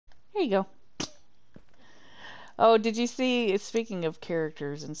There you go. Oh, did you see, speaking of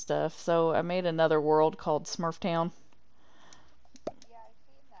characters and stuff, so I made another world called Smurftown. Yeah, I've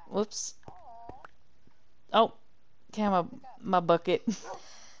seen that. Whoops. Aww. Oh, damn, my bucket.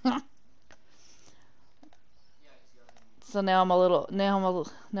 So now I'm a little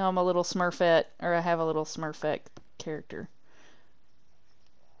Smurfette, or I have a little Smurfette character.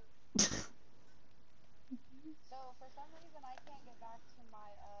 So for some reason I can't get back to my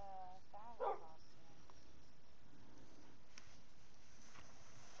Santa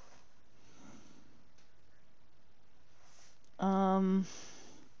costume. Um,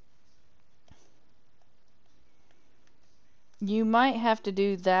 you might have to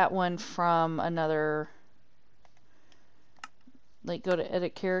do that one from another, like go to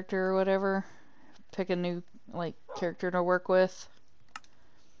edit character or whatever, pick a new like character to work with,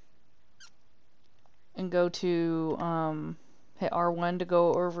 and go to hit R1 to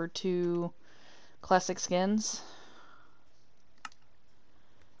go over to classic skins.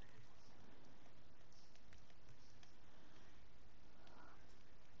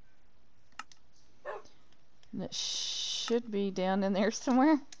 And it should be down in there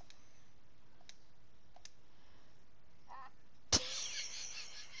somewhere. You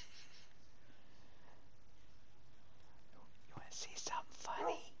want to see something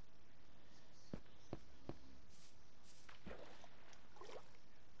funny?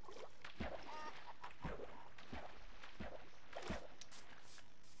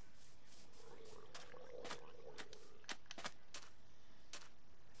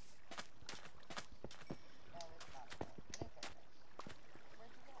 No, it's not okay. But it's okay.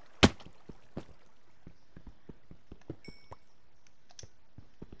 Where'd you go?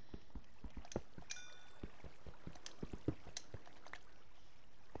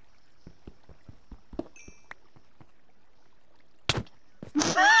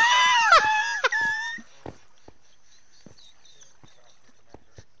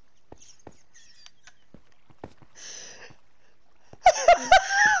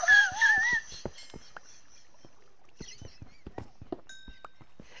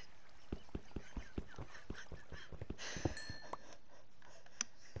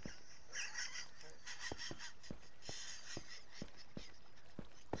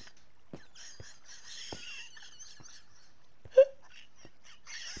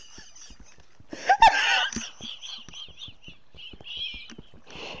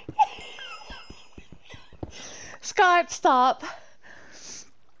 Scott, stop.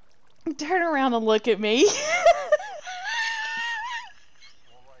 Turn around and look at me. Well,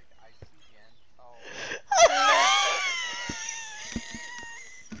 like, I see the end. Oh.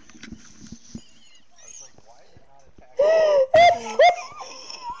 I was like, why is it not attacking?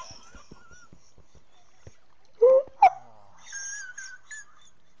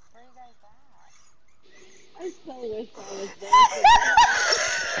 Where are you guys at? I so wish I was there for that. I'm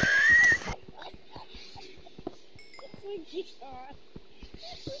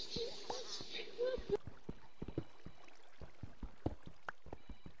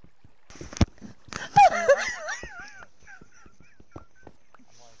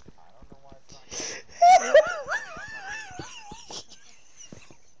like, I don't know why it's not going.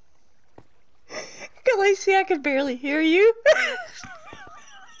 Lacey, I could barely hear you. I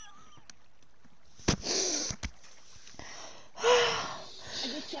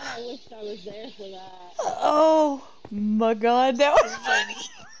just said I wished I was there for that. Oh my god, that was funny.